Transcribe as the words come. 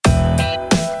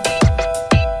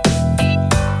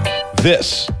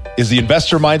This is the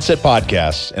Investor Mindset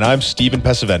Podcast, and I'm Stephen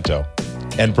Pesavento.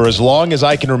 And for as long as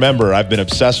I can remember, I've been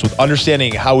obsessed with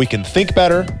understanding how we can think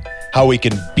better, how we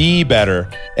can be better,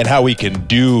 and how we can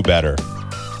do better.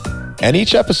 And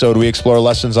each episode, we explore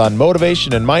lessons on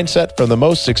motivation and mindset from the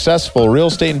most successful real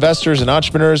estate investors and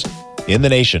entrepreneurs in the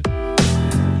nation.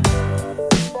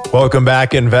 Welcome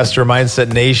back, Investor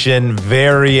Mindset Nation.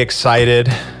 Very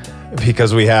excited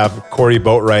because we have Cory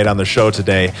Boatright on the show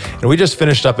today. And we just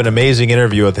finished up an amazing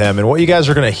interview with him. And what you guys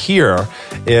are going to hear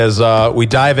is we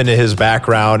dive into his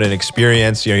background and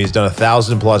experience. You know, he's done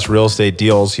 1,000 plus real estate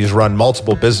deals. He's run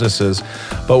multiple businesses.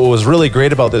 But what was really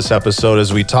great about this episode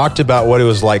is we talked about what it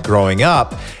was like growing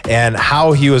up and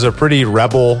how he was a pretty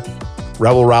rebel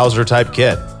rouser type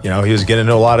kid. You know, he was getting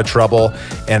into a lot of trouble,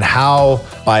 and how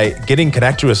by getting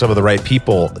connected with some of the right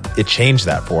people, it changed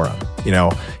that for him. You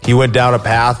know, he went down a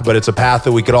path, but it's a path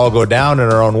that we could all go down in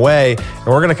our own way. And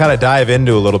we're going to kind of dive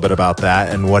into a little bit about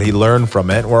that and what he learned from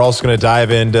it. We're also going to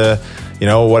dive into, you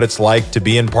know, what it's like to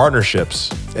be in partnerships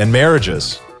and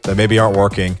marriages that maybe aren't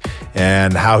working,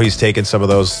 and how he's taken some of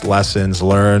those lessons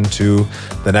learned to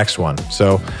the next one.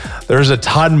 So there's a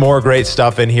ton more great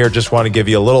stuff in here. Just want to give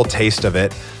you a little taste of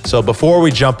it. So before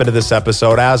we jump into this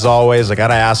episode, as always, I got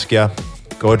to ask you,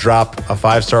 go drop a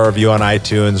 5-star review on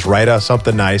iTunes, write us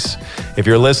something nice. If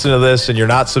you're listening to this and you're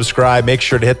not subscribed, make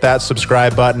sure to hit that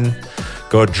subscribe button.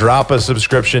 Go drop a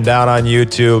subscription down on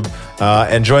YouTube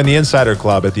and join the Insider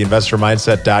Club at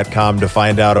theinvestormindset.com to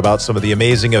find out about some of the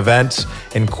amazing events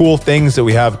and cool things that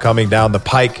we have coming down the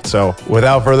pike. So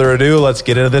without further ado, let's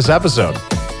get into this episode.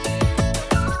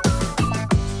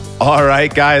 All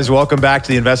right, guys, welcome back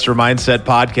to the Investor Mindset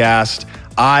Podcast.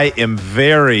 I am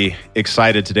very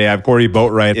excited today. I have Cory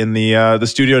Boatright in the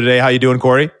studio today. How you doing,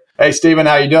 Cory? Hey, Stephen,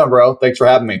 how you doing, bro? Thanks for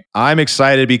having me. I'm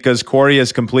excited because Cory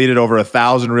has completed over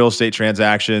 1,000 real estate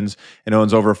transactions and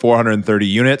owns over 430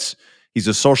 units. He's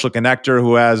a social connector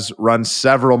who has run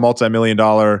several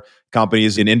multi-million-dollar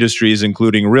companies in industries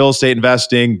including real estate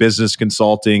investing, business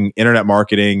consulting, internet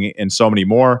marketing, and so many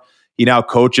more. He now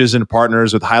coaches and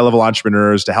partners with high-level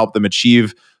entrepreneurs to help them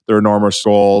achieve their enormous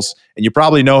goals. And you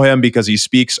probably know him because he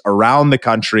speaks around the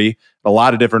country at a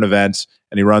lot of different events,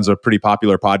 and he runs a pretty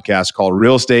popular podcast called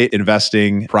Real Estate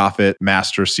Investing Profit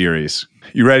Master Series.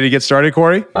 You ready to get started,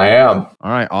 Cory? I am.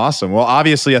 All right, awesome. Well,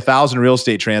 obviously 1,000 real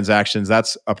estate transactions,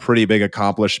 that's a pretty big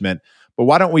accomplishment. But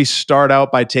why don't we start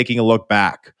out by taking a look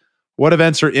back? What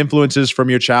events or influences from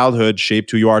your childhood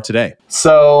shaped who you are today?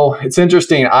 So it's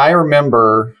interesting. I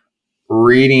remember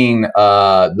reading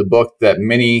the book that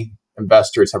many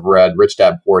investors have read, Rich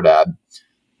Dad, Poor Dad.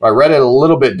 I read it a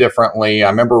little bit differently. I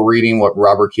remember reading what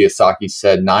Robert Kiyosaki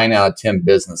said, 9 out of 10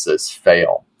 businesses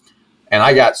fail. And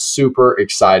I got super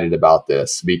excited about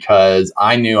this because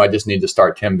I knew I just need to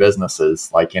start 10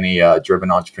 businesses like any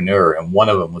driven entrepreneur, and one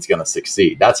of them was going to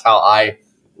succeed. That's how I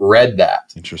read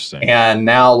that. Interesting. And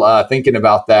now thinking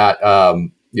about that,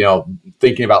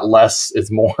 thinking about less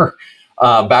is more.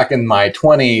 Back in my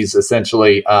 20s,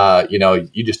 essentially,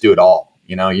 you just do it all.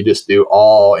 You just do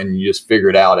all and you just figure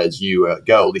it out as you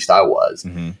go. At least I was.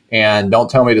 Mm-hmm. And don't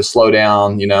tell me to slow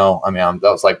down. That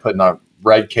was like putting a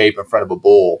red cape in front of a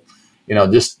bull.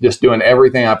 Just doing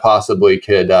everything I possibly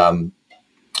could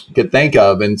think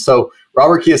of. And so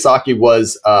Robert Kiyosaki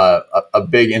was a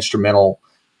big instrumental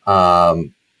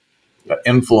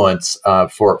influence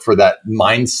for that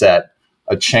mindset.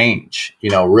 A change,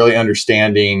 really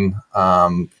understanding,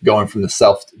 going from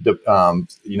the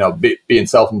being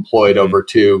self-employed over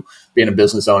to being a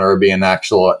business owner or being an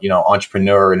actual,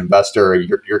 entrepreneur and investor.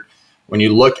 When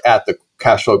you look at the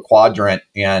cash flow quadrant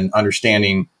and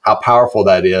understanding how powerful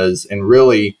that is, and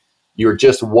really you're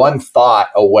just one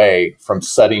thought away from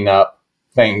setting up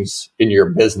things in your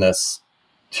business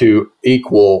to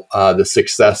equal the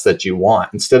success that you want,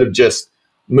 instead of just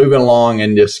moving along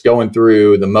and just going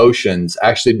through the motions,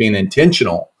 actually being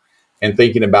intentional and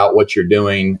thinking about what you're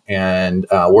doing and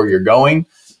where you're going.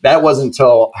 That wasn't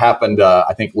until happened,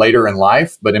 I think, later in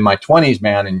life. But in my 20s,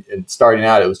 man, and starting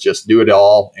out, it was just do it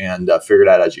all and figure it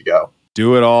out as you go.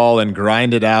 Do it all and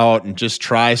grind it out and just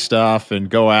try stuff and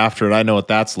go after it. I know what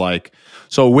that's like.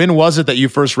 So when was it that you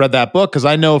first read that book? Because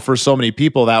I know for so many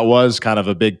people, that was kind of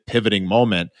a big pivoting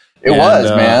moment. It was,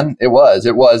 man. It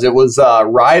was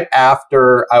right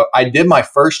after I did my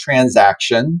first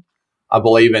transaction, I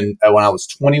believe, when I was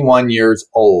 21 years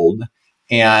old.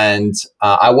 And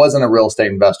I wasn't a real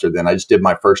estate investor then. I just did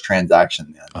my first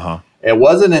transaction then. Uh-huh. It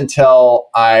wasn't until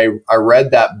I read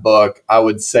that book, I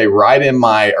would say right in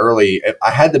my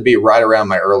I had to be right around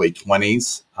my early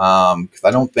 20s, because I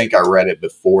don't think I read it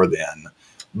before then.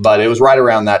 But it was right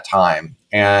around that time.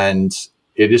 And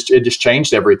it just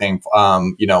changed everything.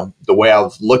 The way I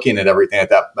was looking at everything at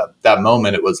that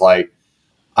moment, it was like,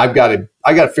 I got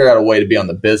to figure out a way to be on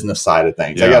the business side of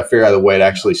things. Yeah. I got to figure out a way to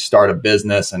actually start a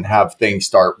business and have things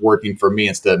start working for me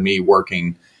instead of me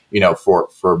working,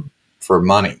 for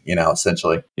money,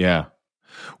 essentially. Yeah.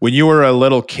 When you were a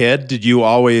little kid, did you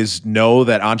always know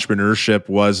that entrepreneurship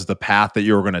was the path that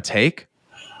you were going to take?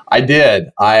 I did.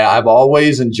 I've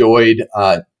always enjoyed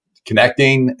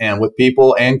connecting and with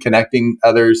people and connecting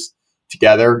others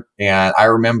together. And I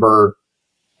remember,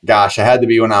 gosh, I had to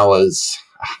be when I was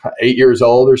 8 years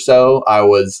old or so. I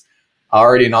was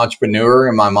already an entrepreneur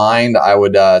in my mind. I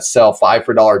would sell $5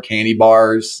 for $1 candy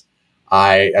bars.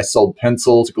 I sold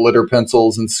pencils, glitter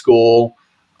pencils in school.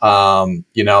 Later on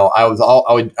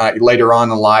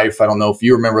in life, I don't know if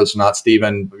you remember this or not,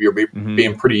 Stephen, you're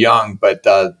being pretty young, but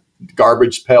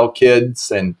garbage pail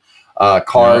kids and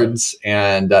cards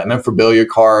and memorabilia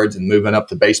cards, and moving up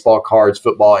to baseball cards,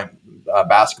 football and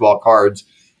basketball cards.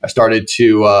 I started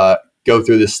to go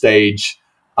through this stage,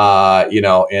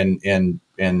 in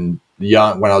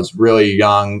young, when I was really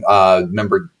young.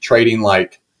 Remember trading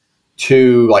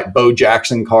two Bo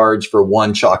Jackson cards for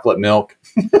one chocolate milk.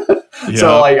 Yeah.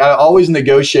 So I always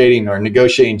negotiating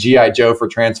G.I. Joe for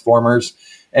Transformers.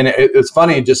 And it's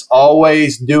funny, just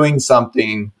always doing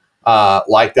something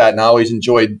like that. And I always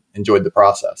enjoyed the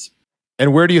process.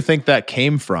 And where do you think that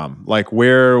came from? Like,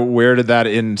 where did that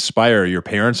inspire? Your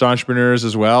parents entrepreneurs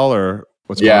as well, or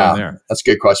what's going on there? That's a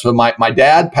good question. So my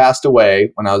dad passed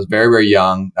away when I was very, very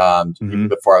young, even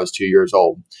before I was 2 years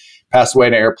old. Passed away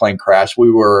in an airplane crash.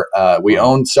 We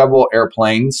owned several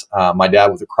airplanes. My dad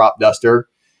was a crop duster,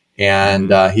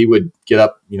 and he would get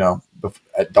up,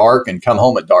 at dark and come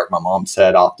home at dark, my mom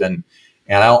said often.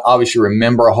 And I don't obviously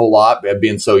remember a whole lot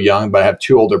being so young, but I have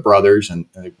two older brothers, and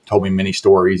they told me many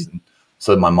stories, and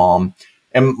so did my mom.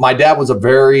 And my dad was a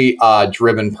very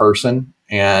driven person,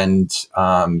 and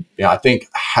I think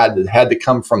had to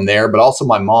come from there. But also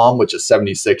my mom, which is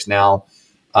 76 now.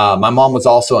 My mom was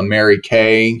also a Mary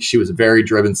Kay. She was a very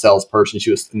driven salesperson.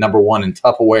 She was number one in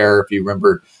Tupperware. If you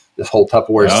remember, this whole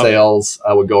Tupperware sales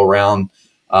would go around.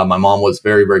 My mom was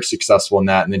very, very successful in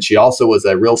that. And then she also was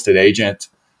a real estate agent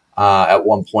at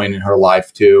one point in her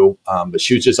life too. But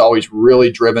she was just always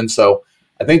really driven. So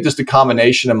I think just a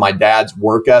combination of my dad's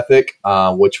work ethic,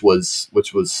 which was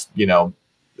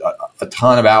a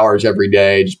ton of hours every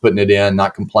day, just putting it in,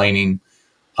 not complaining.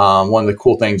 One of the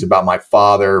cool things about my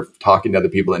father, talking to other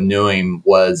people that knew him,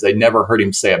 was they never heard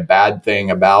him say a bad thing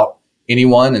about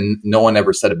anyone, and no one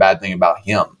ever said a bad thing about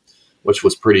him, which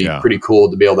was pretty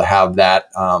cool to be able to have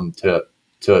that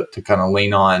to kind of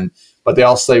lean on. But they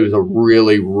also say he was a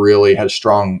really, really had a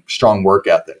strong work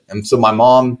ethic. And so my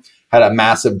mom had a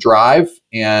massive drive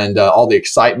and all the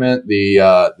excitement,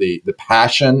 the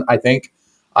passion. I think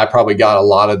I probably got a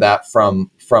lot of that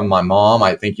from my mom.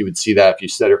 I think you would see that if you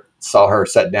saw her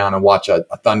sit down and watch a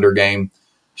Thunder game.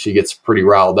 She gets pretty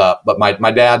riled up. But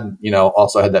my dad,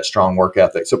 also had that strong work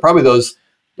ethic. So probably those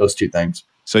two things.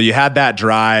 So you had that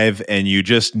drive, and you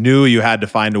just knew you had to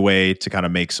find a way to kind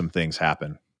of make some things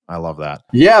happen. I love that.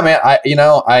 Yeah, man. I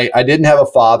didn't have a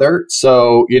father,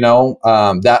 so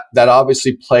that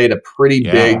obviously played a pretty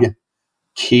big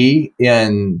key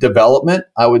in development,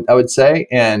 I would say.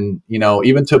 And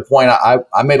even to a point,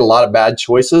 I made a lot of bad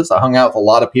choices. I hung out with a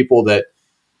lot of people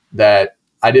that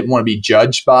I didn't want to be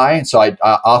judged by. So I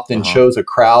often chose a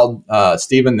crowd,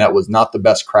 Stephen, that was not the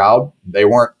best crowd. They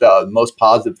weren't the most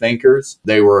positive thinkers.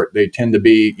 They tend to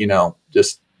be,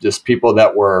 just people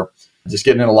that were just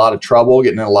getting in a lot of trouble,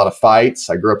 getting in a lot of fights.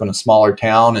 I grew up in a smaller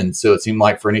town. And so it seemed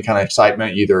like for any kind of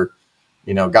excitement, either,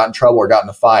 got in trouble or got in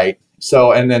a fight.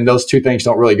 So, and then those two things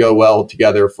don't really go well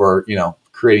together for,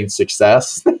 creating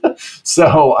success.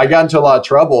 So I got into a lot of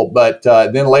trouble, but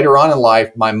then later on in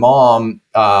life, my mom,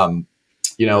 it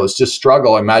was just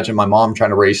struggle. Imagine my mom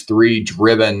trying to raise three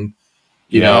driven,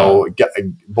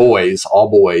 boys, all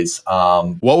boys.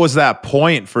 What was that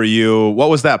point for you? What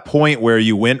was that point where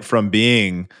you went from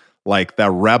being like the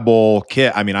rebel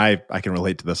kid? I mean, I can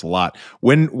relate to this a lot.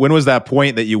 When was that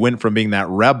point that you went from being that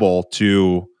rebel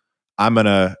to, I'm going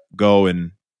to go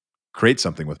and create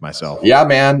something with myself? Yeah,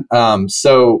 man.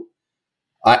 So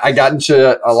I got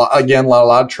into a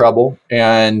lot of trouble.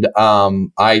 And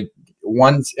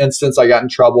one instance I got in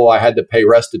trouble, I had to pay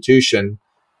restitution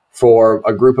for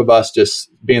a group of us just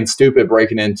being stupid,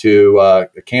 breaking into a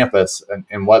campus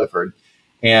in Weatherford.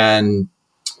 And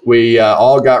we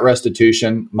all got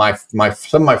restitution. Some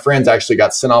of my friends actually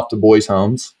got sent off to boys'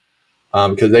 homes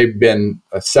because they've been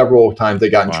several times they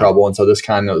got in trouble. And so this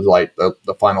kind of was like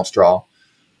the final straw.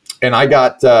 And I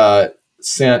got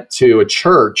sent to a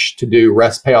church to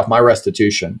pay off my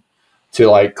restitution. to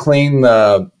like clean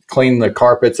the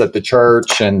carpets at the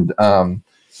church and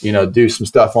do some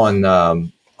stuff on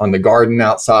the garden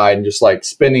outside, and just like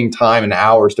spending time and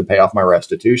hours to pay off my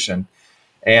restitution.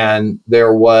 And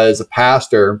there was a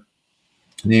pastor,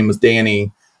 his name was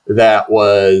Danny, that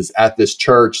was at this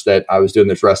church that I was doing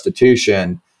this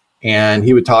restitution, and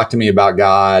he would talk to me about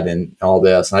God and all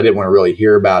this. And I didn't want to really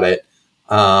hear about it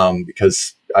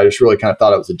because I just really kind of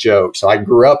thought it was a joke. So I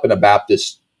grew up in a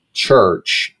Baptist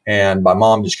church, and my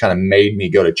mom just kind of made me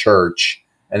go to church.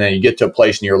 And then you get to a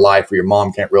place in your life where your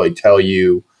mom can't really tell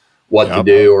you what to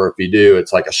do, or if you do,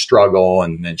 it's like a struggle.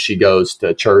 And then she goes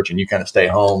to church and you kind of stay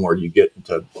home, or you get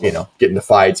into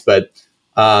fights. But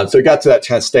so it got to that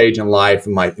kind of stage in life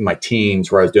in my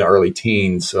teens, where I was doing early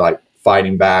teens, so like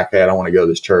fighting back. Hey, I don't want to go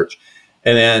to this church.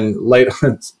 And then later,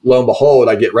 lo and behold,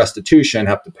 I get restitution,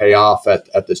 have to pay off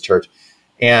at this church.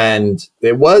 And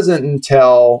it wasn't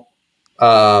until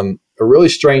a really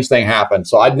strange thing happened.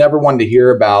 So I'd never wanted to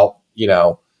hear about,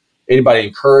 anybody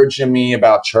encouraging me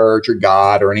about church or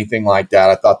God or anything like that.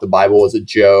 I thought the Bible was a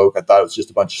joke. I thought it was just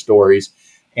a bunch of stories.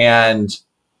 And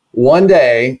one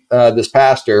day, this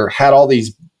pastor had all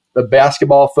these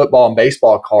basketball, football, and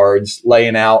baseball cards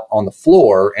laying out on the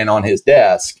floor and on his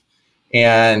desk.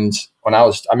 And when I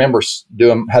remember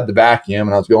had the vacuum,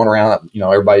 and I was going around,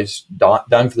 everybody's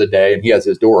done for the day, and he has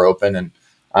his door open, and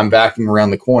I'm vacuuming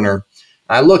around the corner.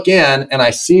 I look in and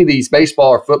I see these baseball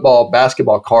or football,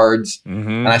 basketball cards. Mm-hmm.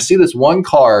 And I see this one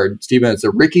card, Stephen, it's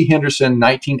a Ricky Henderson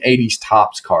 1980s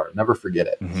Topps card. Never forget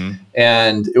it. Mm-hmm.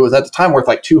 And it was at the time worth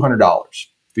like $200.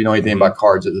 If you know anything about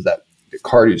cards, it was that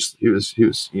card. He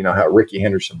was how Ricky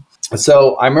Henderson.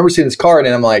 So I remember seeing this card,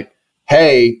 and I'm like,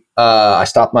 hey, I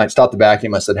stopped the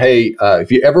vacuum. I said, hey,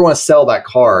 if you ever want to sell that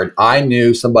card, I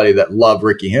knew somebody that loved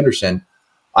Ricky Henderson.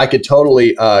 I could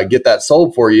totally get that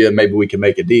sold for you, and maybe we can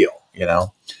make a deal.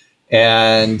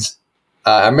 And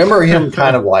I remember him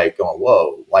kind of like going,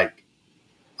 whoa, like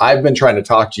I've been trying to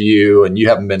talk to you and you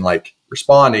haven't been like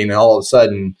responding. And all of a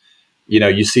sudden,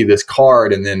 you see this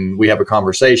card, and then we have a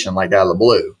conversation like out of the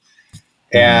blue.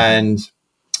 Mm-hmm. And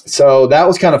so that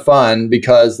was kind of fun,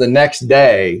 because the next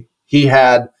day he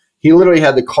literally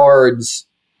had the cards.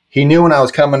 He knew when I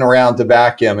was coming around to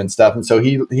vacuum and stuff. And so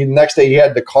he next day he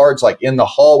had the cards like in the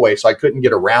hallway, so I couldn't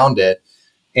get around it.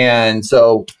 And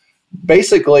so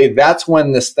basically, that's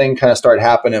when this thing kind of started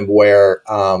happening, where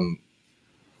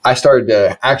I started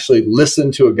to actually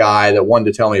listen to a guy that wanted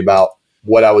to tell me about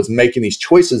what I was making these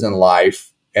choices in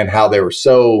life, and how they were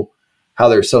so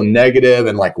negative,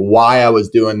 and like why I was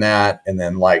doing that, and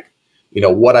then like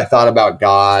what I thought about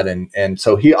God, and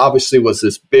so he obviously was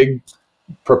this big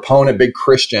proponent, big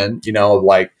Christian,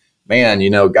 like, man,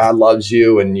 God loves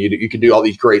you, and you can do all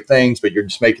these great things, but you're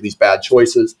just making these bad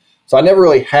choices. So I never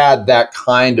really had that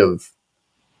kind of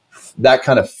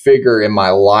figure in my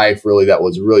life, really, that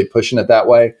was really pushing it that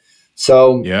way.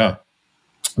 So yeah,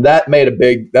 that made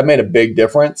a big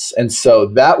difference. And so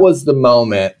that was the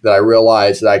moment that I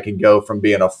realized that I could go from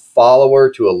being a follower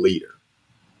to a leader.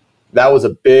 That was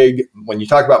when you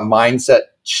talk about mindset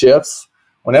shifts,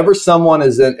 whenever someone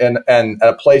is in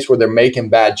a place where they're making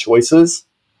bad choices,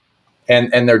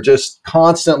 and they're just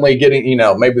constantly getting,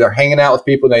 maybe they're hanging out with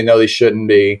people they know they shouldn't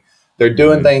be. They're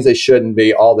doing things they shouldn't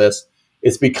be, all this.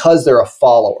 It's because they're a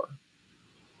follower.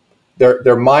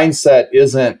 Their mindset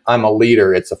isn't, I'm a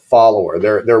leader, it's a follower.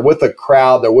 They're with a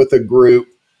crowd, they're with a group,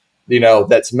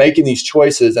 that's making these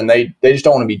choices, and they just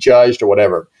don't want to be judged or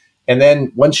whatever. And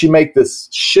then once you make this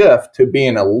shift to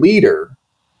being a leader,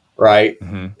 right,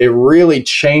 it really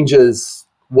changes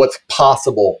what's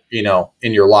possible, in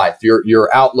your life,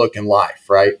 your outlook in life,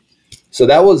 right? So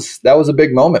that was a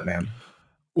big moment, man.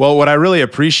 Well, what I really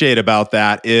appreciate about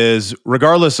that is,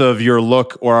 regardless of your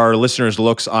look or our listeners'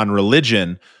 looks on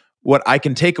religion, what I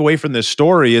can take away from this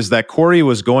story is that Cory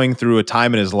was going through a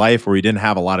time in his life where he didn't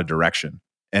have a lot of direction.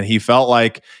 And he felt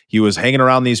like he was hanging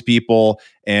around these people,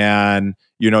 and,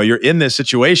 you're in this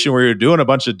situation where you're doing a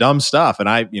bunch of dumb stuff. And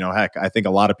I think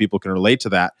a lot of people can relate to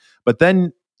that. But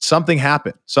then something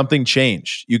happened, something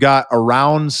changed. You got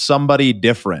around somebody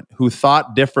different who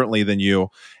thought differently than you.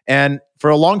 And for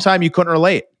a long time, you couldn't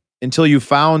relate until you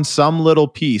found some little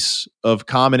piece of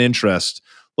common interest,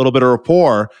 a little bit of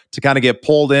rapport, to kind of get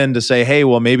pulled in to say, hey,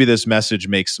 well, maybe this message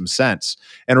makes some sense.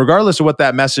 And regardless of what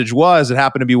that message was, it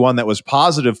happened to be one that was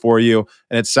positive for you.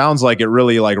 And it sounds like it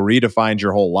really like redefined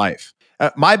your whole life.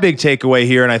 My big takeaway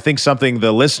here, and I think something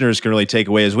the listeners can really take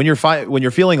away, is when you're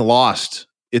feeling lost,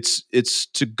 it's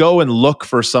to go and look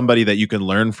for somebody that you can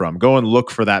learn from. Go and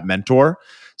look for that mentor,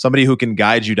 somebody who can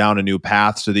guide you down a new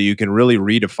path so that you can really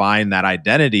redefine that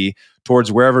identity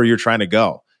towards wherever you're trying to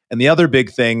go. And the other big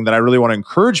thing that I really want to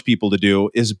encourage people to do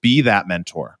is be that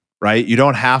mentor, right? You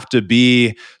don't have to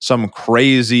be some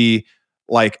crazy,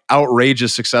 like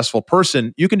outrageous successful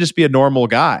person. You can just be a normal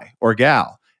guy or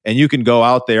gal, and you can go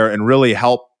out there and really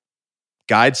help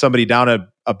guide somebody down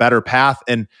a better path.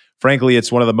 And frankly,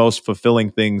 it's one of the most fulfilling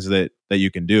things that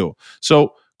you can do.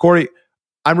 So, Cory,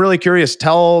 I'm really curious.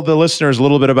 Tell the listeners a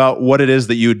little bit about what it is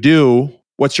that you do.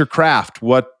 What's your craft?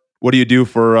 What do you do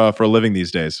for a living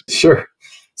these days? Sure.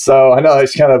 So I know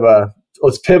it's kind of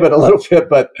let's pivot a little bit,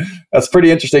 but that's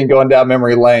pretty interesting going down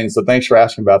memory lane. So thanks for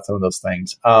asking about some of those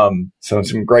things. So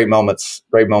some great moments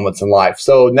in life.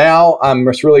 So now I'm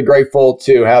just really grateful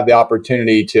to have the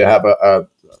opportunity to have a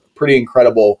pretty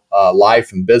incredible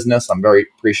life and business. I'm very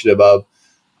appreciative of.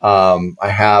 I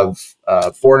have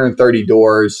 430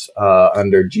 doors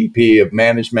under GP of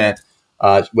management,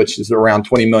 which is around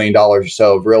 $20 million or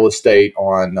so of real estate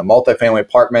on multifamily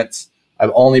apartments.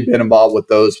 I've only been involved with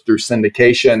those through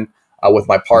syndication with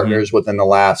my partners within the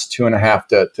last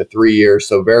 2.5 to 3 years.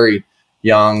 So very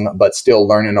young, but still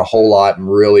learning a whole lot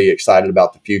and really excited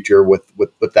about the future with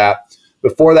that.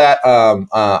 Before that,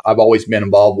 I've always been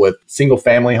involved with single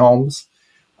family homes.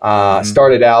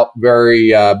 Started out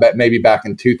maybe back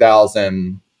in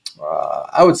 2000.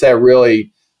 I would say right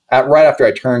after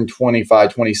I turned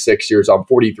 25, 26 years. I'm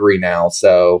 43 now.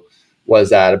 So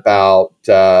was that about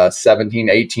 17,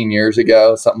 18 years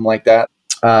ago, something like that.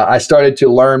 I started to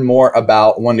learn more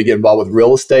about wanting to get involved with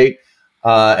real estate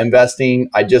investing.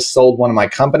 I just sold one of my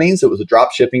companies. It was a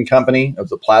drop shipping company. It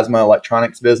was a plasma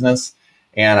electronics business.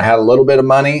 And I had a little bit of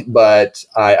money, but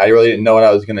I really didn't know what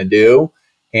I was going to do.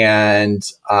 And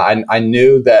I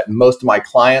knew that most of my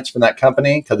clients from that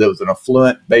company, because it was an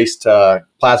affluent-based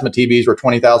plasma TVs were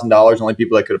 $20,000. Only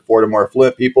people that could afford them were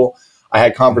affluent people. I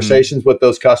had conversations with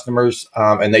those customers,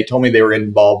 and they told me they were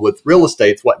involved with real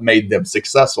estate. It's what made them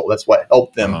successful. That's what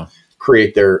helped them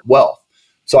create their wealth.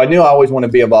 So I knew I always wanted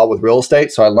to be involved with real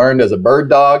estate. So I learned as a bird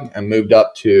dog and moved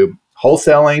up to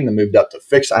wholesaling, and moved up to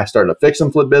I started a fix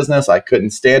and flip business. I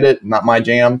couldn't stand it. Not my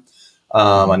jam.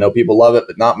 I know people love it,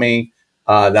 but not me.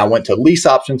 Then I went to lease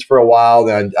options for a while.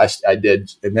 Then I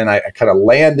did, and then I kind of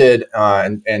landed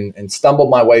and stumbled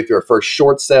my way through a first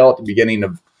short sale at the beginning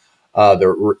of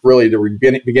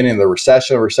the beginning of the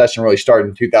recession. The recession really started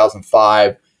in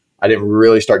 2005. I didn't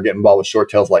really start getting involved with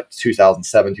short sales like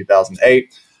 2007,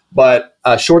 2008. But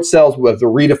short sales was a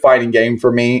redefining game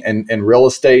for me in real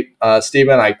estate.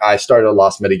 Stephen, I started a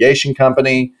loss mitigation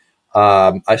company.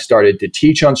 I started to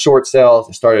teach on short sales.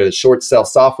 I started a short sale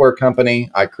software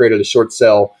company. I created a short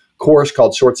sale course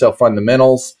called Short Sale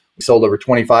Fundamentals. We sold over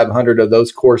 2,500 of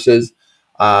those courses.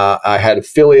 I had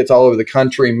affiliates all over the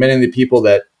country. Many of the people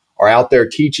that are out there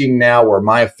teaching now were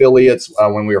my affiliates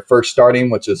when we were first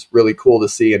starting, which is really cool to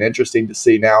see and interesting to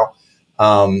see now.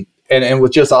 And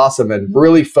was just awesome and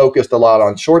really focused a lot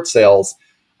on short sales.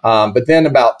 But then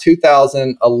about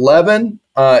 2011,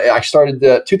 I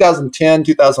started 2010,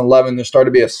 2011, there started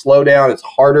to be a slowdown. It's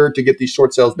harder to get these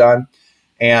short sales done.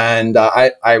 And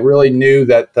I really knew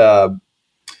that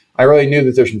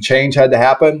there's some change had to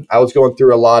happen. I was going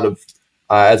through a lot of,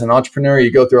 as an entrepreneur, you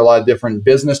go through a lot of different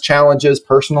business challenges,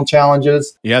 personal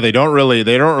challenges. Yeah, they don't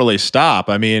really stop.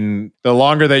 I mean, the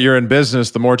longer that you're in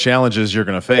business, the more challenges you're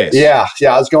going to face. Yeah.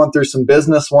 I was going through some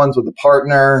business ones with a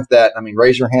partner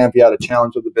raise your hand if you had a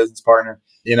challenge with a business partner.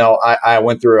 I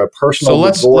went through a personal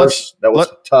divorce that was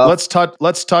tough.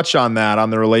 Let's touch on that on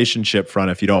the relationship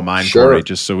front, if you don't mind, Sure. Cory,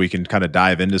 just so we can kind of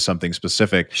dive into something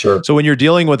specific. Sure. So when you're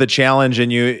dealing with a challenge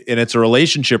and it's a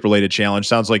relationship related challenge,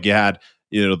 sounds like you had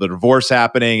the divorce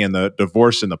happening and the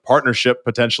divorce and the partnership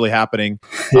potentially happening.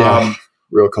 Yeah,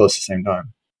 real close at the same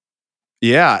time.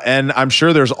 Yeah, and I'm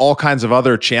sure there's all kinds of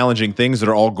other challenging things that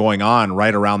are all going on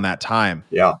right around that time.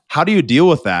 Yeah. How do you deal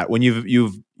with that when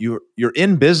you're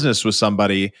in business with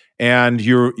somebody and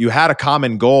you had a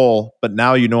common goal, but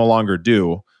now you no longer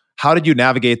do? How did you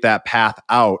navigate that path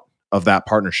out of that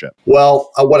partnership?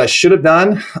 Well, what I should have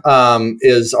done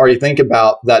is already think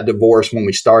about that divorce when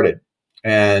we started.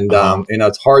 And,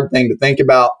 it's a hard thing to think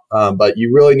about, but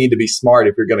you really need to be smart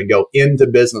if you're going to go into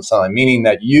business, meaning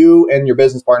that you and your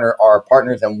business partner are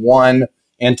partners in one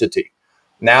entity.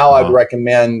 Now, I'd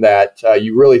recommend that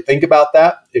you really think about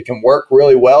that. It can work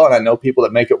really well, and I know people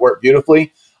that make it work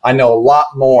beautifully. I know a lot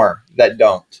more that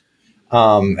don't.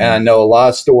 And I know a lot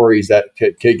of stories that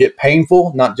could get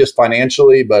painful, not just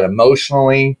financially, but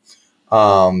emotionally.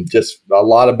 Just a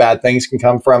lot of bad things can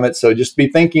come from it. So just be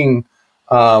thinking,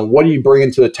 what are you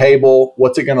bringing to the table?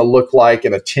 What's it going to look like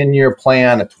in a 10-year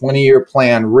plan, a 20-year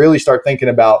plan? Really start thinking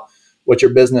about what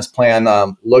your business plan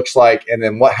looks like, and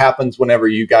then what happens whenever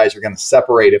you guys are going to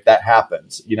separate if that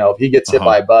happens. If he gets hit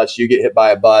by a bus, you get hit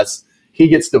by a bus, he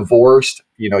gets divorced,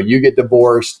 you get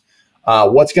divorced.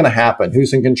 What's going to happen?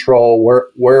 Who's in control?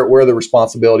 Where the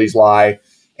responsibilities lie?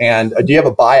 And do you have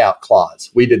a buyout clause?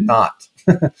 We did not.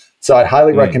 So I'd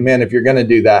highly recommend, if you're going to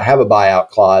do that, have a buyout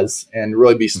clause and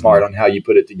really be smart on how you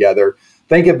put it together.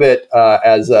 Think of it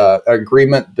as an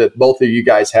agreement that both of you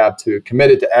guys have to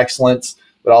commit it to excellence,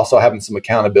 but also having some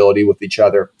accountability with each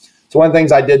other. So one of the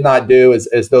things I did not do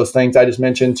is those things I just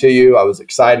mentioned to you. I was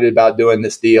excited about doing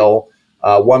this deal.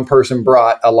 One person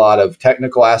brought a lot of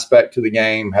technical aspect to the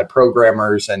game, had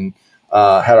programmers, and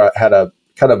had a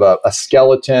kind of a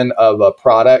skeleton of a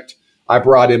product. I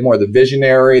brought in more of the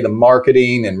visionary, the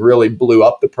marketing, and really blew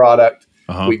up the product.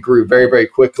 We grew very, very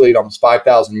quickly to almost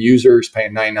 5,000 users,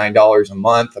 paying $99 a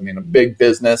month. I mean, a big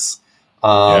business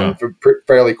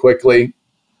fairly quickly.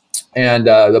 And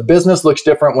the business looks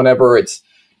different whenever it's,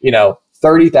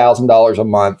 $30,000 a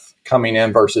month coming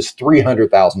in versus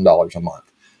 $300,000 a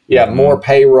month. You have more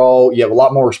payroll. You have a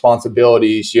lot more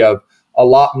responsibilities. You have a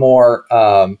lot more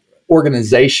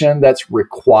organization that's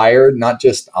required, not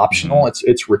just optional.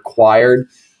 It's required.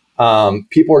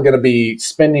 People are going to be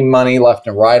spending money left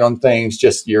and right on things.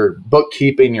 Just your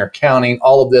bookkeeping, your accounting,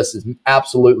 all of this is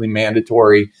absolutely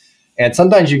mandatory. And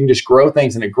sometimes you can just grow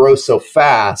things, and it grows so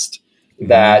fast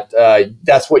that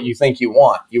that's what you think you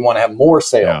want. You want to have more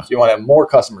sales. You want to have more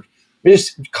customers. We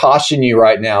just caution you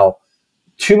right now.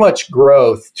 Too much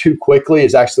growth too quickly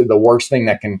is actually the worst thing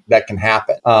that can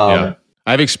happen.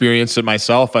 I've experienced it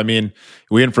myself. I mean,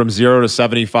 we went from 0 to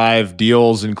 75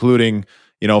 deals, including,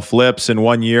 flips in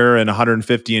 1 year and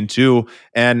 150 in 2.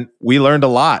 And we learned a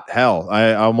lot. Hell,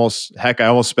 I almost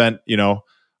spent, $1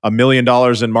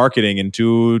 million in marketing in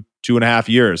 2.5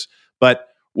 years. But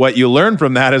what you learn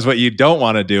from that is what you don't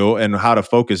want to do and how to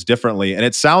focus differently. And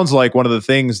it sounds like one of the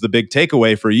things, the big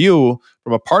takeaway for you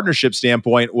from a partnership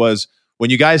standpoint was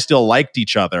when you guys still liked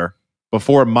each other,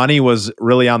 before money was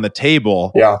really on the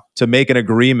table, to make an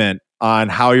agreement on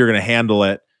how you're going to handle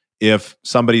it if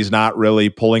somebody's not really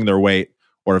pulling their weight,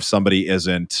 or if somebody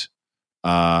isn't,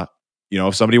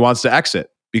 if somebody wants to exit.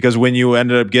 Because when you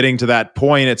ended up getting to that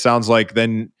point, it sounds like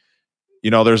then,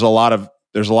 there's a lot of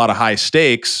high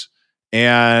stakes,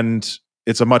 and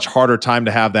it's a much harder time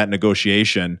to have that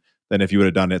negotiation than if you would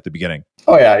have done it at the beginning.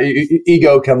 Oh yeah,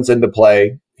 ego comes into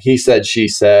play. He said, she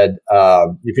said.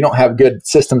 If you don't have good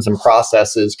systems and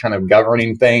processes kind of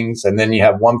governing things, and then you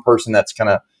have one person that's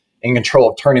kind of in control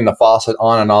of turning the faucet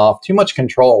on and off, too much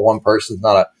control of one person is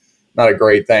not a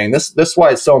great thing. This is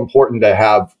why it's so important to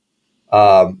have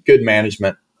good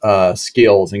management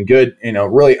skills and good,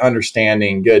 really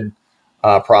understanding good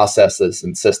processes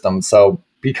and systems. So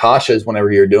be cautious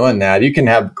whenever you're doing that. You can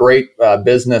have great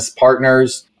business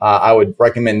partners. I would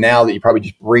recommend now that you probably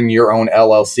just bring your own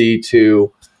LLC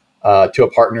to a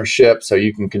partnership, so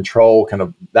you can control kind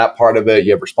of that part of it.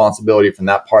 You have responsibility from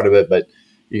that part of it, but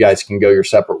you guys can go your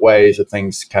separate ways if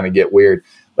things kind of get weird.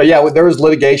 But yeah, there was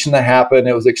litigation that happened.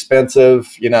 It was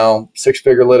expensive,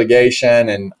 6-figure litigation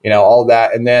and, all of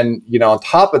that. And then, on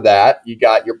top of that, you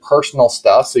got your personal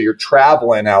stuff. So you're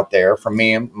traveling out there. For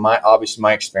me, obviously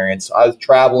my experience, I was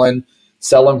traveling,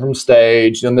 selling from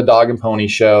stage, doing the dog and pony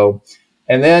show.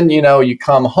 And then, you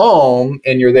come home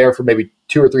and you're there for maybe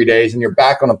 2 or 3 days and you're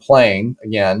back on a plane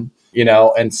again,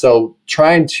 and so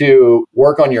trying to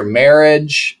work on your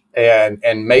marriage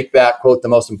and make that, quote, the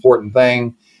most important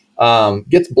thing,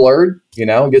 gets blurred,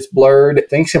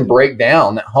 Things can break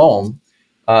down at home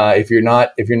if you're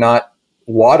not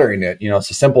watering it. It's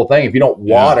a simple thing. If you don't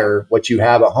water what you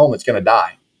have at home, it's going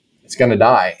to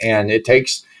die. And it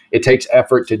takes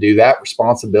effort to do that,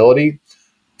 responsibility.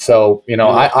 So,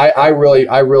 I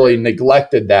really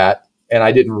neglected that, and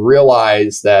I didn't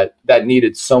realize that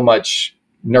needed so much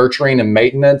nurturing and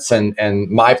maintenance and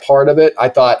my part of it. I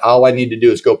thought all I need to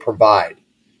do is go provide.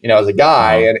 As a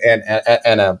guy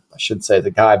and I shouldn't say as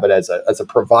a guy, but as a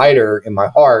provider in my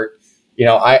heart,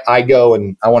 I go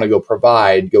and I want to go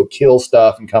provide, go kill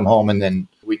stuff and come home and then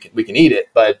we can eat it.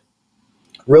 But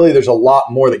really there's a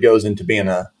lot more that goes into being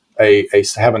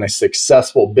having a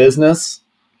successful business.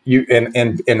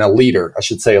 And a leader, I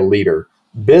should say a leader.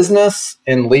 Business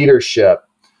and leadership,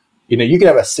 you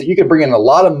could bring in a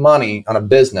lot of money on a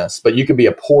business, but you could be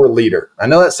a poor leader. I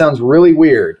know that sounds really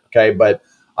weird, okay, but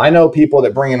I know people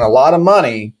that bring in a lot of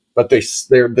money, but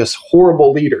they're this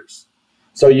horrible leaders.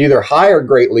 So you either hire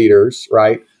great leaders,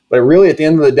 right? But really, at the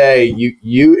end of the day,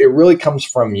 it really comes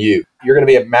from you. You're going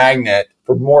to be a magnet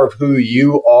for more of who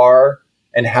you are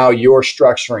and how you're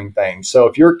structuring things. So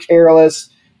if you're careless,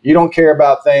 you don't care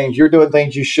about things, you're doing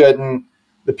things you shouldn't,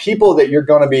 the people that you're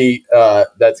going to be,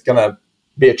 that's going to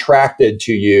be attracted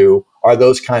to you are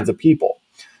those kinds of people.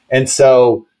 And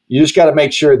so you just got to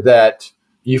make sure that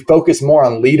you focus more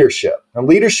on leadership. And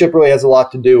leadership really has a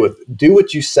lot to do with do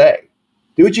what you say.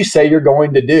 Do what you say you're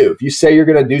going to do. If you say you're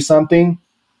going to do something,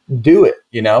 do it,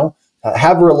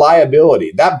 have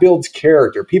reliability. That builds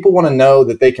character. People want to know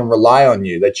that they can rely on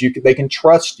you, that they can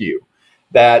trust you,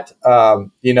 that,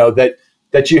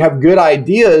 that you have good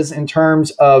ideas in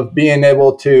terms of being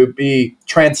able to be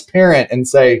transparent and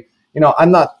say,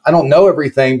 I don't know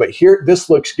everything, but here, this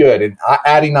looks good. And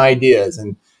adding ideas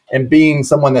and being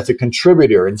someone that's a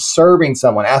contributor and serving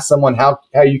someone, ask someone how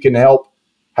you can help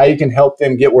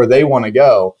them get where they want to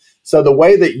go. So the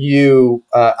way that you,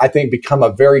 I think, become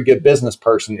a very good business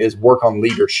person is work on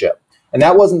leadership. And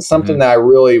that wasn't something that I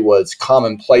really was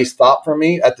commonplace thought for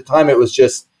me. At the time, it was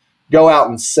just go out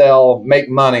and sell, make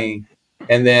money,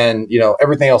 and then,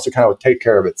 everything else will kind of take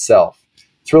care of itself.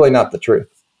 It's really not the truth.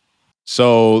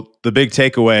 So the big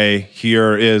takeaway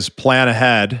here is plan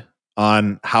ahead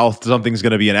on how something's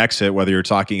going to be an exit, whether you're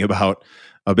talking about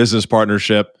a business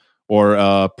partnership or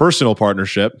a personal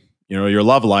partnership, your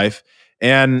love life,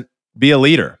 and be a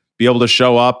leader, be able to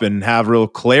show up and have real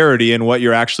clarity in what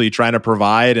you're actually trying to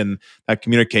provide and that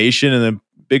communication. And the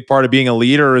big part of being a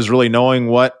leader is really knowing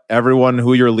what everyone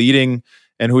who you're leading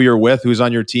and who you're with, who's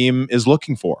on your team, is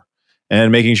looking for,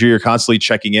 and making sure you're constantly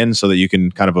checking in so that you can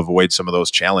kind of avoid some of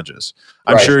those challenges.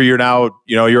 I'm sure you're now,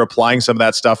 you're applying some of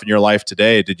that stuff in your life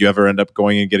today. Did you ever end up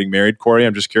going and getting married, Cory?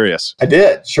 I'm just curious. I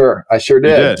did. Sure. I sure did.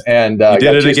 You did. And you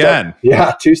did it again.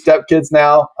 Two step kids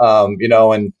now, and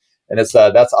it's,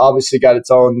 that's obviously got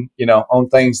its own, own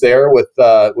things there with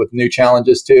new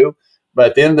challenges too.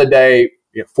 But at the end of the day,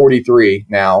 43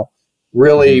 now,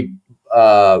 really,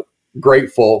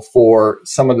 grateful for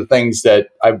some of the things that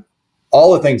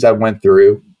all the things I went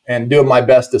through, and doing my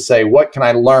best to say, what can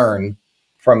I learn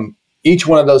from each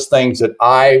one of those things that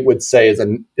I would say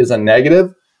is a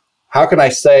negative? How can I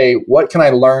say, what can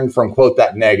I learn from, quote,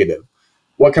 that negative?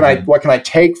 What can I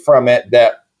take from it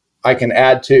that I can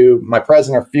add to my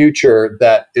present or future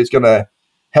that is going to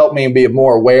help me be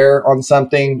more aware on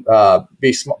something,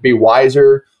 be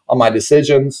wiser on my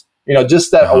decisions?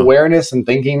 Just that awareness and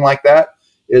thinking like that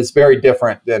is very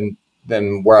different than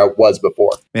where I was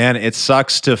before. Man, it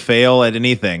sucks to fail at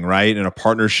anything, right? In a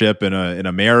partnership, in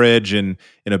a marriage, in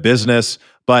a business,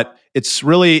 but it's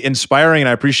really inspiring. And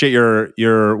I appreciate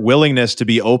your willingness to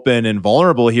be open and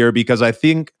vulnerable here, because I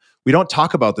think we don't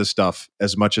talk about this stuff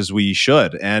as much as we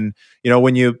should. And,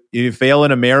 when you fail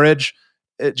in a marriage,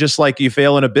 just like you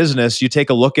fail in a business, you take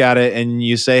a look at it and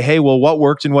you say, hey, well, what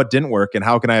worked and what didn't work? And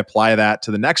how can I apply that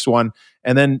to the next one?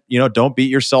 And then, don't beat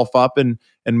yourself up and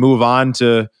move on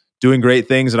to doing great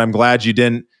things. And I'm glad you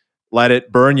didn't let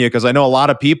it burn you, because I know a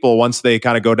lot of people, once they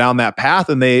kind of go down that path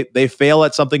and they fail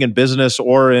at something in business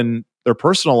or in their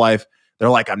personal life, they're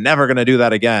like, I'm never going to do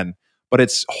that again. But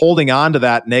it's holding on to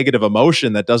that negative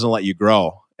emotion that doesn't let you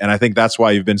grow. And I think that's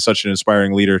why you've been such an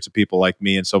inspiring leader to people like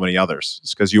me and so many others.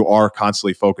 It's because you are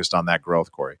constantly focused on that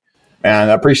growth, Cory.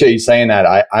 And I appreciate you saying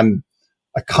that. I'm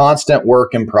a constant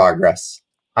work in progress.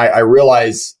 I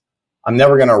realize I'm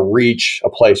never going to reach a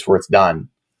place where it's done.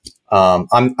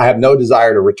 I have no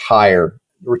desire to retire.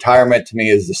 Retirement to me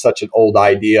is just such an old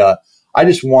idea. I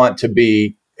just want to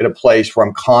be at a place where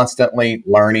I'm constantly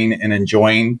learning and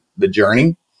enjoying the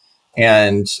journey.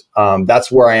 And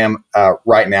that's where I am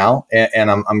right now.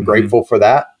 And I'm grateful for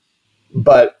that.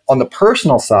 But on the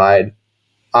personal side,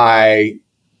 I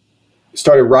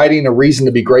started writing a reason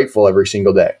to be grateful every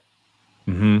single day.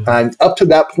 And up to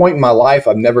that point in my life,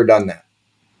 I've never done that.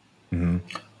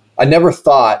 I never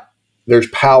thought there's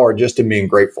power just in being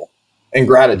grateful and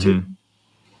gratitude.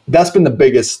 That's been the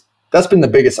biggest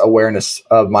awareness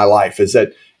of my life, is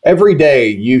that every day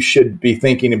you should be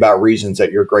thinking about reasons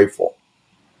that you're grateful.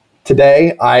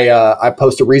 Today, I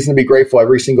post a reason to be grateful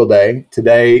every single day.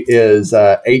 Today is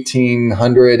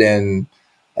 1800, and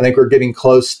I think we're getting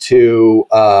close to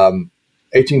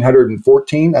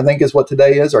 1814, I think is what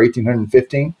today is, or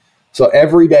 1815. So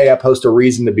every day I post a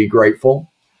reason to be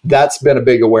grateful. That's been a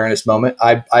big awareness moment.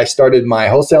 I started my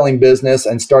wholesaling business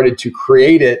and started to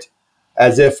create it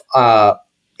as if I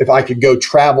could go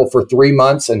travel for 3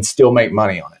 months and still make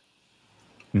money on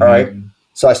it. All right.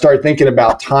 So I started thinking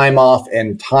about time off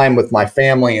and time with my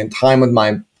family and time with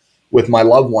my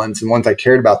loved ones and ones I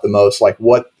cared about the most, like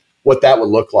what that would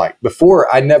look like.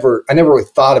 Before, I never really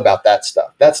thought about that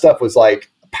stuff. That stuff was like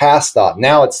a past thought.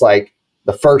 Now it's like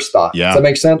the first thought. Yeah. Does that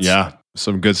make sense? Yeah.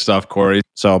 Some good stuff, Cory.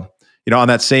 So, on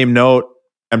that same note,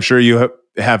 I'm sure you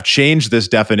have changed this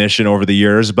definition over the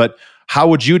years, but how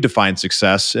would you define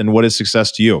success, and what is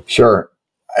success to you? Sure.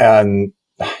 And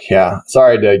Yeah.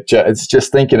 Sorry it's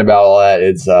just thinking about all that.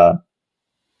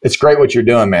 It's great what you're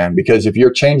doing, man, because if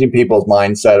you're changing people's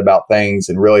mindset about things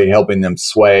and really helping them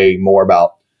sway more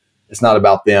about, it's not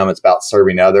about them, it's about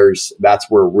serving others. That's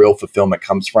where real fulfillment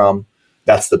comes from.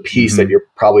 That's the piece that you're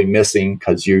probably missing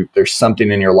because there's something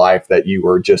in your life that you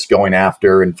were just going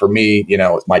after. And for me,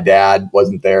 my dad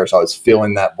wasn't there. So I was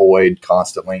filling that void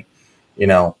constantly,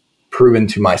 proving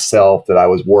to myself that I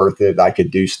was worth it. I could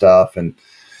do stuff.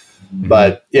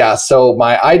 But yeah, so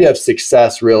my idea of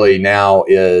success really now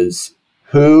is,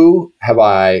 who have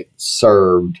I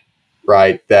served,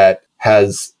 right, that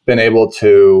has been able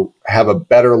to have a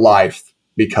better life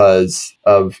because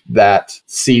of that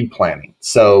seed planting?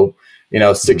 So,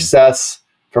 success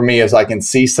for me is I can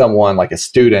see someone like a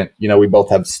student, we both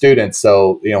have students.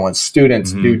 So, when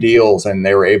students do deals and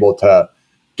they were able to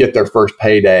get their first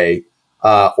payday,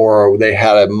 or they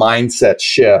had a mindset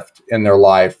shift in their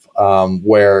life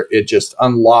where it just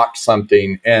unlocked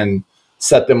something and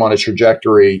set them on a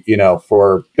trajectory,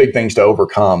 for big things to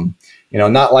overcome.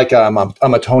 Not like I'm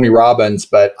a Tony Robbins,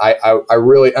 but I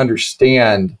really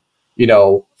understand,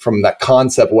 from that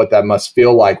concept, what that must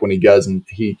feel like when he goes and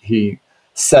he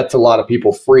sets a lot of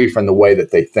people free from the way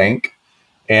that they think.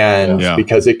 And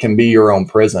because it can be your own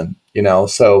prison,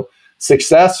 so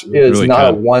success is really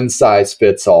not a one size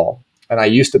fits all. And I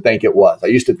used to think it was. I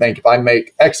used to think if I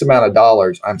make X amount of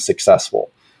dollars, I'm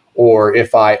successful. Or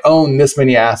if I own this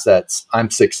many assets, I'm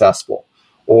successful.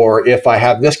 Or if I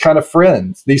have these kind of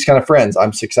friends,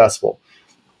 I'm successful.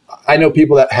 I know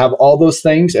people that have all those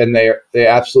things and they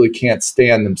absolutely can't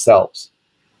stand themselves.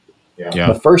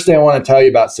 The first thing I want to tell you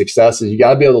about success is you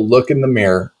got to be able to look in the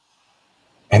mirror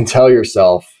and tell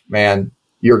yourself, man,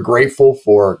 you're grateful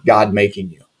for God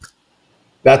making you.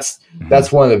 That's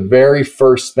one of the very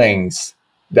first things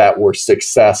that where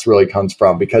success really comes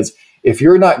from. Because if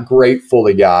you're not grateful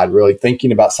to God, really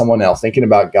thinking about someone else, thinking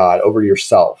about God over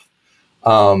yourself,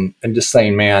 and just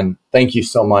saying, man, thank you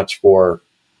so much for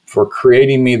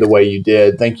creating me the way you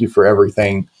did. Thank you for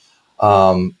everything.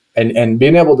 And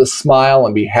being able to smile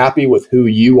and be happy with who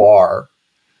you are.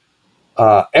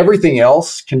 Everything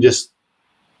else can just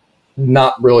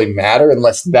not really matter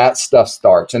unless that stuff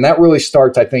starts. And that really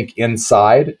starts, I think,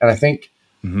 inside. And I think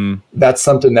that's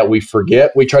something that we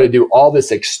forget. We try to do all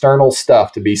this external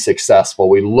stuff to be successful.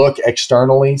 We look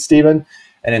externally, Stephen,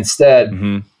 and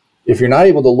instead, if you're not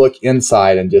able to look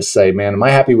inside and just say, man, am I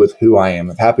happy with who I am?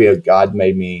 Am I happy that God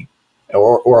made me?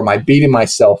 Or am I beating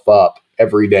myself up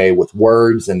every day with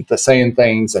words and saying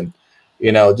things and,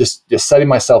 just setting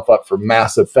myself up for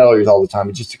massive failures all the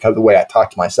time, just because of the way I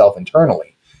talk to myself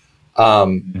internally.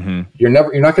 You're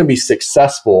not going to be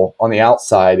successful on the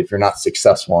outside if you're not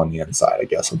successful on the inside, I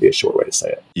guess would be a short way to say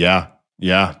it.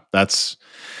 Yeah. That's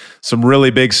some really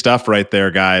big stuff right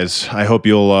there, guys. I hope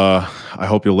you'll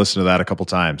listen to that a couple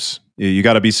times. You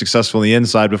got to be successful on the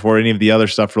inside before any of the other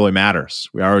stuff really matters.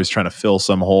 We are always trying to fill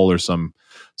some hole or some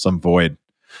void.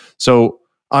 So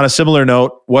on a similar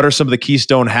note, what are some of the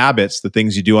keystone habits, the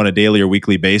things you do on a daily or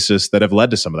weekly basis that have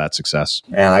led to some of that success?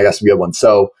 Man, I got some good ones.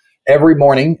 So every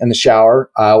morning in the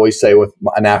shower, I always say with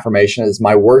an affirmation is,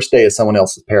 my worst day is someone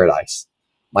else's paradise.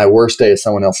 My worst day is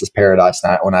someone else's paradise.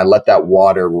 And when I let that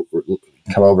water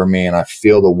come over me and I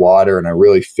feel the water and I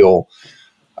really feel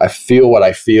what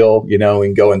I feel,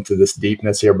 and go into this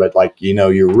deepness here, but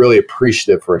you're really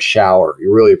appreciative for a shower.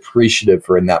 You're really appreciative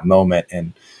for in that moment.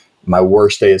 And my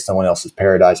worst day is someone else's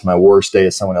paradise. My worst day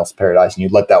is someone else's paradise. And you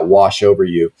let that wash over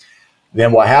you.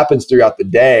 Then what happens throughout the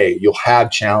day, you'll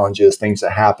have challenges, things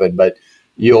that happen, but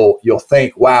you'll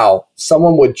think, wow,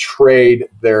 someone would trade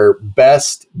their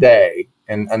best day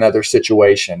in another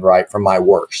situation, right, for my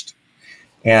worst.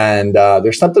 And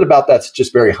there's something about that's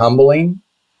just very humbling,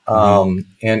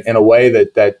 in a way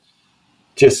that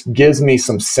just gives me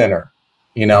some center,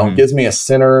 gives me a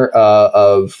center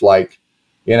of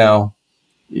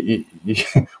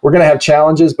we're going to have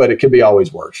challenges, but it could be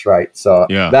always worse. Right. So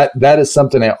that is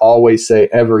something I always say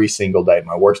every single day.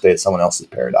 My worst day is someone else's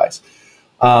paradise.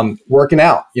 Working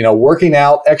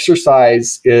out,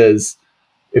 exercise is,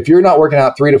 if you're not working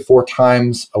out 3 to 4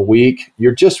 times a week,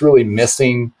 you're just really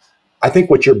missing, I think,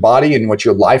 what your body and what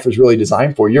your life is really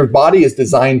designed for. Your body is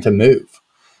designed to move.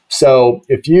 So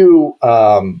if you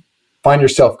find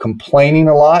yourself complaining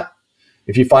a lot,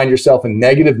 if you find yourself in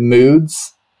negative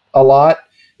moods a lot,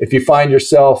 if you find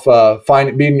yourself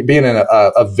being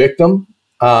a victim,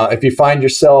 if you find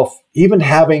yourself even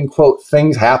having, quote,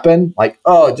 things happen, like,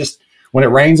 oh, just when it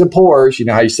rains, it pours, you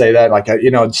know how you say that, like,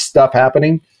 stuff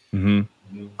happening.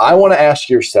 I want to ask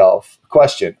yourself a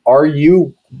question. Are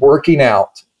you working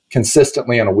out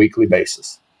consistently on a weekly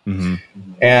basis?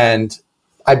 And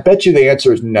I bet you the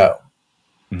answer is no.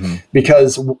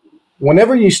 because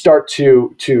whenever you start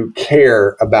to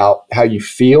care about how you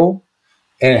feel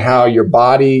and how your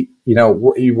body,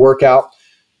 you work out,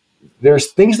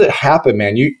 there's things that happen,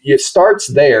 man. It starts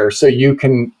there, so you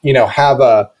can,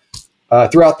 have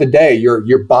throughout the day,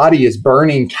 your body is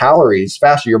burning calories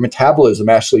faster. Your metabolism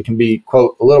actually can be,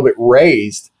 quote, a little bit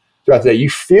raised throughout the day. You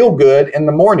feel good in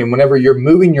the morning whenever you're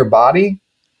moving your body.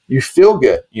 You feel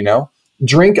good.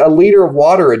 Drink a liter of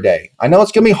water a day. I know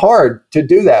it's going to be hard to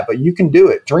do that, but you can do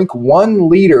it. Drink 1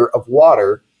 liter of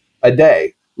water a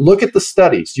day. Look at the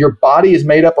studies. Your body is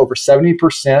made up over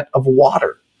 70% of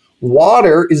water.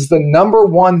 Water is the number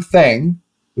one thing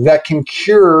that can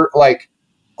cure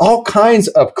all kinds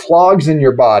of clogs in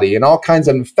your body and all kinds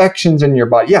of infections in your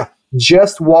body. Yeah,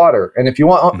 just water. And if you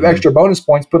want extra bonus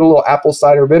points, put a little apple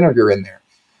cider vinegar in there.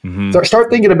 So start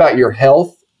thinking about your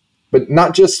health, but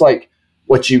not just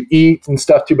what you eat and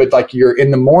stuff too, but you're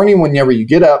in the morning, whenever you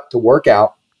get up to work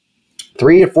out,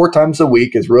 3 to 4 times a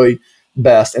week is really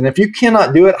best. And if you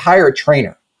cannot do it, hire a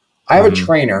trainer. I have a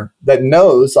trainer that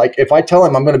knows, if I tell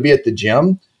him I'm going to be at the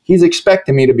gym, he's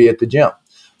expecting me to be at the gym.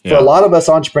 Yeah. For a lot of us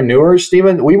entrepreneurs,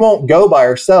 Stephen, we won't go by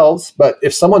ourselves, but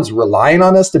if someone's relying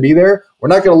on us to be there, we're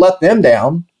not going to let them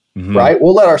down, right?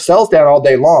 We'll let ourselves down all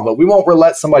day long, but we won't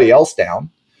let somebody else down.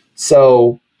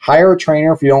 So hire a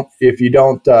trainer if you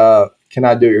don't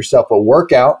cannot do it yourself. But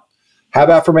work out, have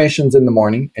affirmations in the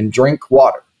morning, and drink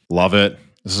water. Love it.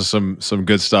 This is some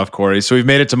good stuff, Cory. So we've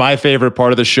made it to my favorite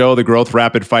part of the show, the growth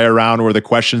rapid fire round, where the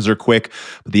questions are quick,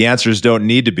 but the answers don't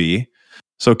need to be.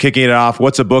 So kicking it off,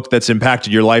 what's a book that's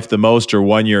impacted your life the most, or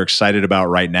one you're excited about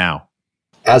right now?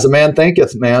 As a Man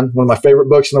Thinketh, man. One of my favorite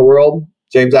books in the world.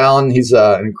 James Allen, he's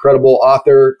an incredible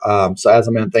author. So As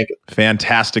a Man Thinketh.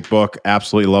 Fantastic book.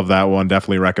 Absolutely love that one.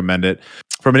 Definitely recommend it.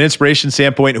 From an inspiration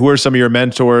standpoint, who are some of your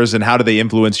mentors and how do they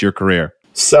influence your career?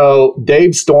 So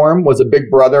Dave Storm was a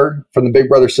big brother from the Big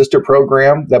Brother Sister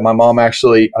program that my mom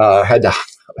actually had to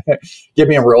get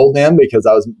me enrolled in because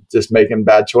I was just making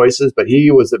bad choices. But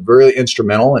he was really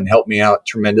instrumental and helped me out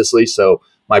tremendously. So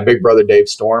my big brother, Dave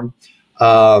Storm.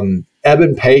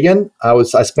 Eben Pagan. I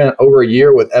spent over a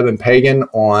year with Eben Pagan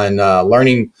on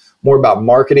learning more about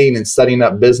marketing and setting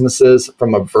up businesses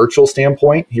from a virtual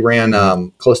standpoint. He ran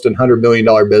close to $100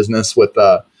 million business with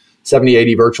 70,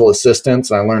 80 virtual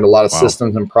assistants. And I learned a lot of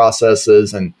systems and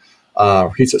processes. And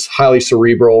he's just highly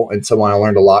cerebral and someone I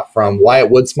learned a lot from.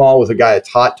 Wyatt Woodsmall was a guy that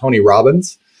taught Tony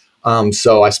Robbins.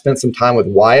 So I spent some time with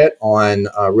Wyatt on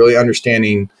really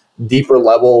understanding deeper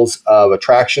levels of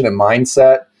attraction and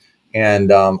mindset,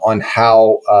 and on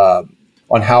how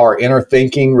our inner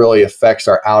thinking really affects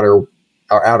our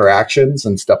outer actions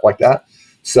and stuff like that.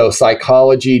 So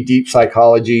psychology, deep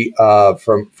psychology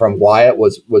from Wyatt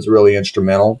was really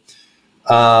instrumental.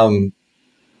 Some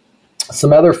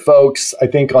other folks, I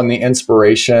think, on the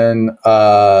inspiration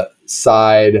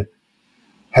side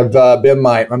have been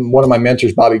one of my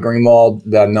mentors, Bobby Greenwald,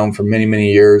 that I've known for many,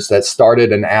 many years, that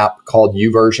started an app called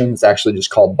YouVersion. It's actually just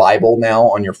called Bible now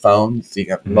on your phone.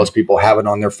 Most people have it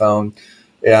on their phone.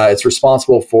 It's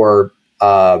responsible for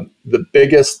the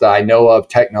biggest that I know of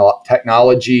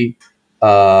technology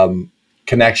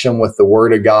connection with the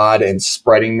Word of God and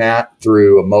spreading that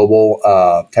through a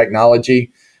mobile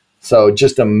technology. So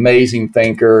just amazing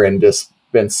thinker, and just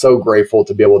been so grateful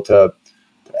to be able to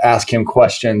ask him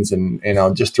questions, and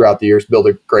just throughout the years build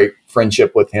a great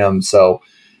friendship with him. So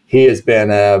he has been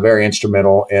very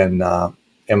instrumental in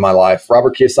my life.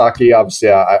 Robert Kiyosaki,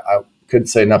 obviously, I couldn't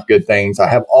say enough good things. I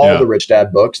have all the Rich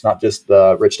Dad books, not just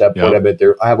the Rich Dad Poor Dad, but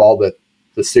I have all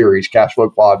the series, Cash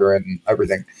Flow Quadrant, and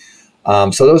everything.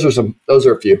 So those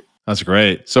are a few. That's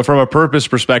great. So from a purpose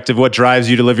perspective, what drives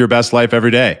you to live your best life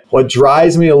every day? What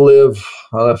drives me to live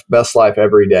my best life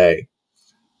every day?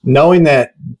 Knowing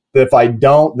that if I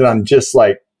don't, then I'm just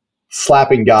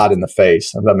slapping God in the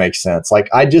face, if that makes sense.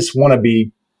 I just want to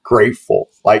be grateful.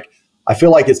 I feel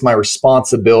like it's my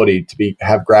responsibility to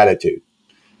have gratitude.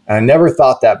 And I never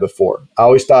thought that before. I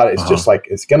always thought it's just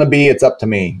it's up to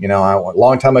me. A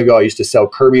long time ago, I used to sell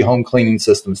Kirby home cleaning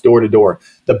systems door to door.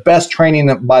 The best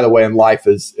training, by the way, in life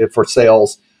is for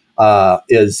sales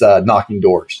is knocking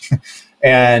doors.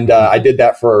 And I did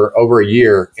that for over a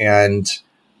year, and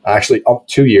actually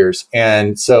 2 years.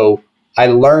 And so I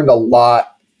learned a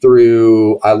lot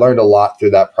through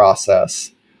that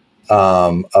process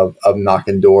of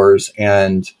knocking doors.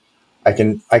 And I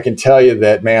can tell you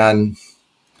that, man,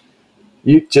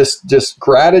 you just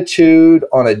gratitude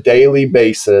on a daily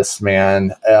basis,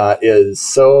 man, is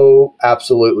so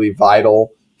absolutely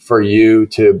vital for you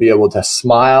to be able to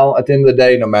smile at the end of the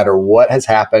day, no matter what has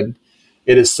happened.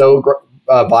 It is so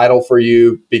vital for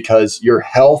you because your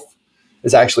health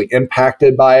is actually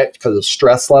impacted by it because of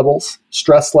stress levels.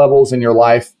 Stress levels in your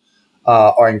life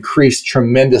are increased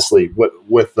tremendously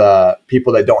with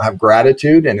people that don't have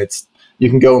gratitude. And you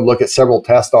can go and look at several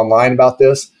tests online about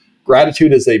this.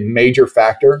 Gratitude is a major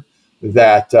factor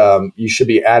that you should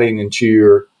be adding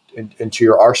into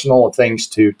your arsenal of things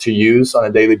to use on a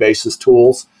daily basis,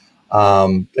 tools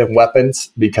and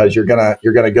weapons, because you're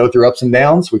gonna go through ups and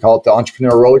downs. We call it the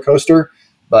entrepreneur roller coaster.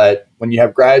 But when you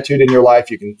have gratitude in your life,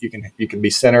 you can be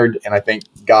centered. And I think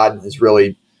God has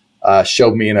really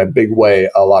showed me in a big way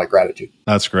a lot of gratitude.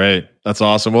 That's great. That's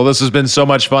awesome. Well, this has been so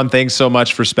much fun. Thanks so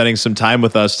much for spending some time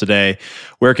with us today.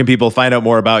 Where can people find out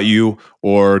more about you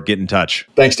or get in touch?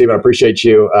 Thanks, Steve. I appreciate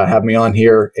you having me on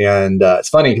here. And it's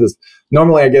funny because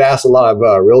normally I get asked a lot of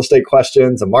real estate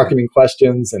questions and marketing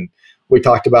questions. And we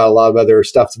talked about a lot of other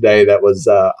stuff today that was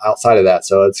outside of that.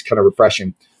 So it's kind of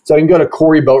refreshing. So you can go to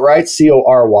Cory Boatright,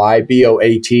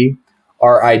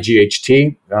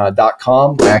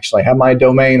 CoryBoatright.com. I actually have my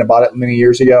domain. I bought it many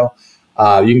years ago.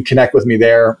 You can connect with me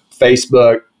there.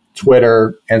 Facebook,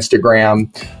 Twitter,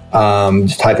 Instagram.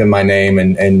 Just type in my name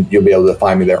and you'll be able to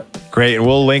find me there. Great. And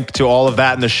we'll link to all of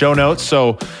that in the show notes.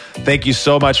 So thank you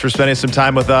so much for spending some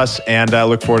time with us, and I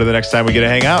look forward to the next time we get to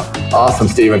hang out. Awesome,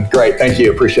 Stephen. Great. Thank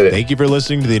you. Appreciate it. Thank you for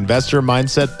listening to the Investor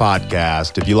Mindset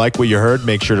Podcast. If you like what you heard,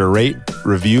 make sure to rate,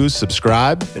 review,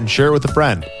 subscribe, and share it with a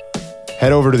friend.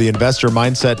 Head over to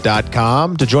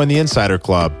theinvestormindset.com to join the Insider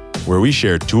Club, where we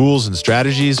share tools and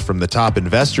strategies from the top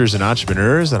investors and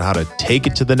entrepreneurs on how to take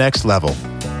it to the next level.